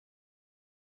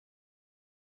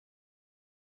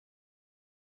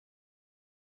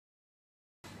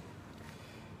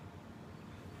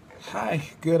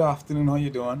Hi, good afternoon. How you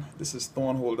doing? This is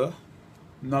Thornholder,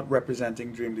 not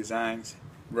representing Dream Designs,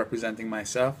 representing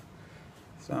myself.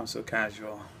 So I'm so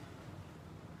casual.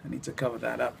 I need to cover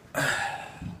that up.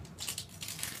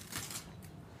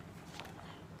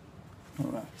 All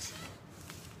right.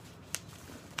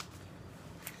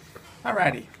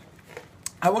 Alrighty.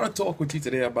 I want to talk with you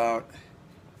today about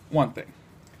one thing,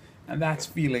 and that's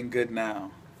feeling good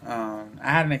now. I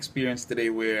had an experience today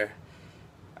where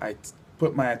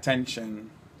put my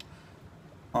attention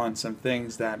on some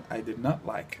things that I did not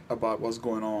like about what's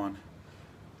going on.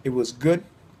 It was good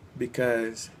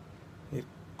because it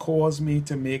caused me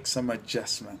to make some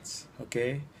adjustments.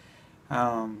 Okay,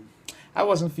 um, I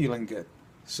wasn't feeling good,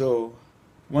 so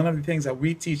one of the things that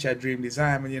we teach at Dream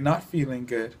Design, when you're not feeling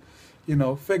good,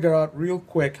 figure out real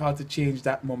quick how to change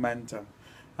that momentum.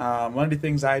 One of the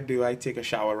things I do, I take a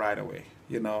shower right away.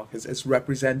 Because it's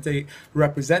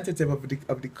representative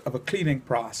of a cleaning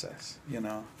process.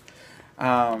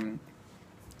 Um,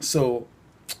 so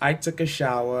I took a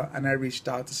shower and I reached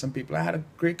out to some people. I had a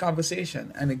great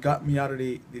conversation and it got me out of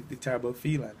the terrible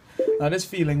feeling. Now this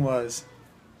feeling was,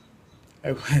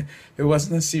 it, it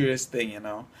wasn't a serious thing.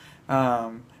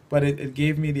 But it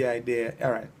gave me the idea,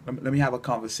 all right, let me have a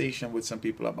conversation with some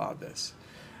people about this.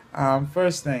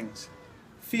 First things,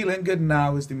 feeling good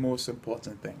now is the most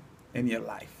important thing in your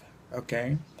life,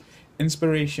 okay?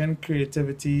 Inspiration,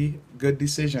 creativity, good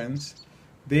decisions,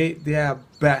 they are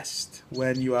best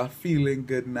when you are feeling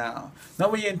good now.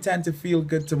 Not when you intend to feel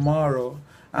good tomorrow,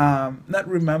 not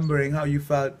remembering how you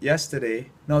felt yesterday.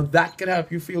 Now that can help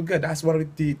you feel good. That's one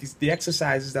of the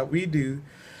exercises that we do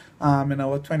in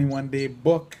our 21-day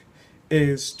book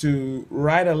is to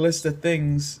write a list of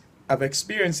things, of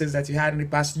experiences that you had in the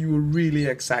past you were really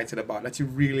excited about, that you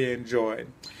really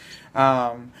enjoyed.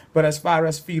 But as far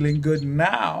as feeling good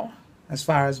now, as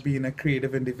far as being a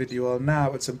creative individual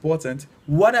now, it's important.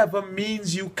 Whatever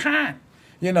means you can.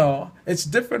 It's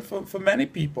different for many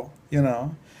people.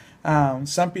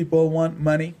 Some people want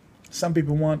money. Some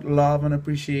people want love and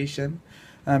appreciation.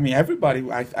 I mean, everybody,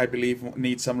 I believe,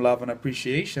 needs some love and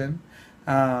appreciation.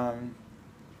 But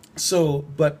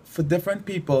for different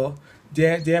people,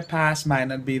 their past might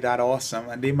not be that awesome,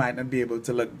 and they might not be able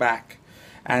to look back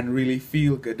and really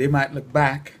feel good. They might look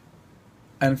back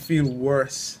and feel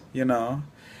worse.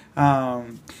 I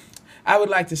would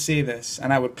like to say this,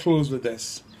 and I would close with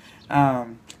this.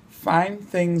 Find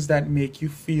things that make you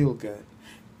feel good.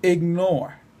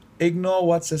 Ignore. Ignore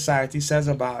what society says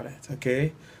about it,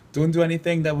 okay? Don't do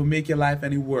anything that will make your life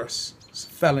any worse.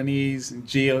 Felonies and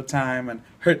jail time and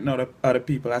hurting other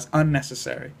people. That's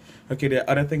unnecessary. Okay, there are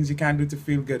other things you can do to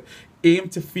feel good. Aim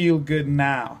to feel good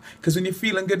now. Because when you're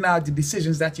feeling good now, the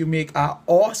decisions that you make are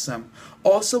awesome.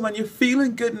 Also, when you're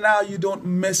feeling good now, you don't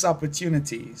miss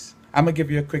opportunities. I'm going to give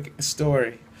you a quick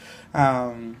story.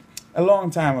 A long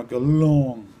time ago,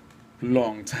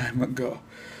 long time ago,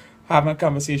 having a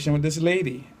conversation with this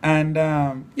lady, and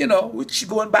she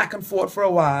going back and forth for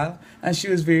a while, and she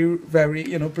was very, very,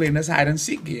 playing this hide and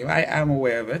seek game. I am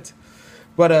aware of it,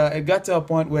 but it got to a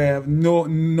point where I'm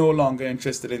no longer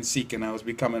interested in seeking. I was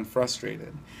becoming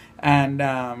frustrated, and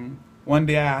one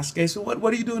day I asked her, "So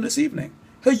what are you doing this evening?"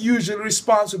 Her usual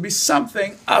response would be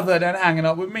something other than hanging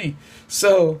out with me.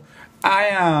 So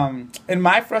I in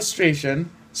my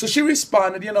frustration. So she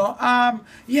responded, yeah,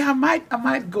 I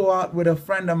might go out with a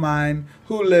friend of mine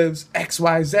who lives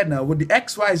XYZ now. Well, the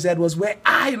XYZ was where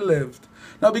I lived.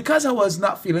 Now, because I was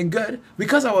not feeling good,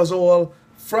 because I was all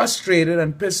frustrated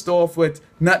and pissed off with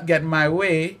not getting my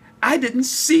way, I didn't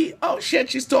see, oh shit,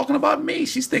 she's talking about me.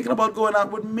 She's thinking about going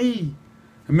out with me.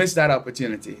 I missed that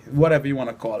opportunity, whatever you want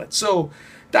to call it. So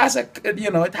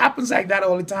it happens like that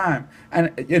all the time.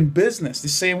 And in business, the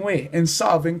same way. In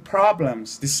solving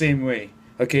problems, the same way.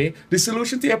 Okay, the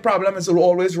solution to your problem is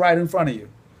always right in front of you.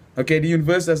 Okay, the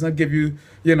universe does not give you,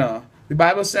 the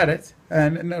Bible said it,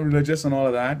 and not religious and all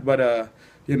of that, but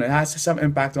it has some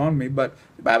impact on me. But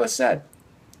the Bible said,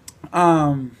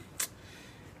 it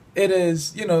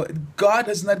is, God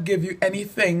does not give you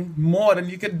anything more than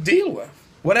you can deal with.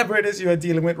 Whatever it is you are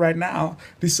dealing with right now,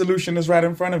 the solution is right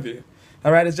in front of you.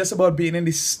 All right, it's just about being in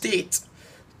the state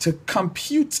to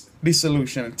compute the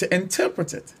solution, to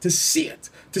interpret it, to see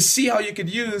how you could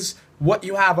use what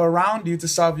you have around you to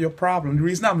solve your problem. The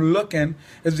reason I'm looking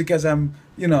is because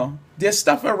there's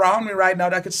stuff around me right now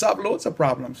that could solve loads of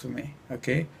problems for me.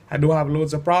 Okay, I do have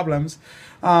loads of problems,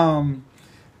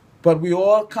 but we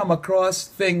all come across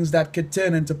things that could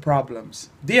turn into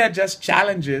problems. They are just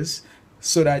challenges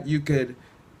so that you could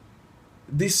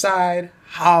decide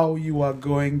how you are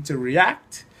going to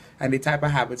react and the type of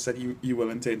habits that you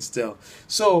will instill.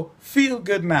 So feel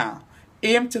good now.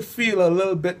 aim to feel a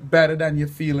little bit better than you're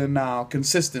feeling now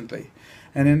consistently.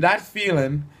 And in that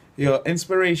feeling, your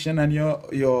inspiration and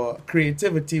your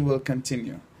creativity will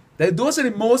continue. Those are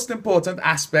the most important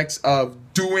aspects of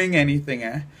doing anything.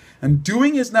 And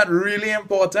doing is not really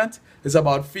important. It's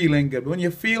about feeling good. When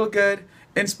you feel good,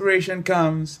 inspiration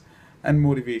comes and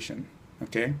motivation.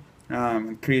 Okay?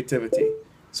 And creativity.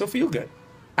 So feel good.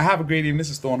 I have a great evening.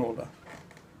 This is Thornholder.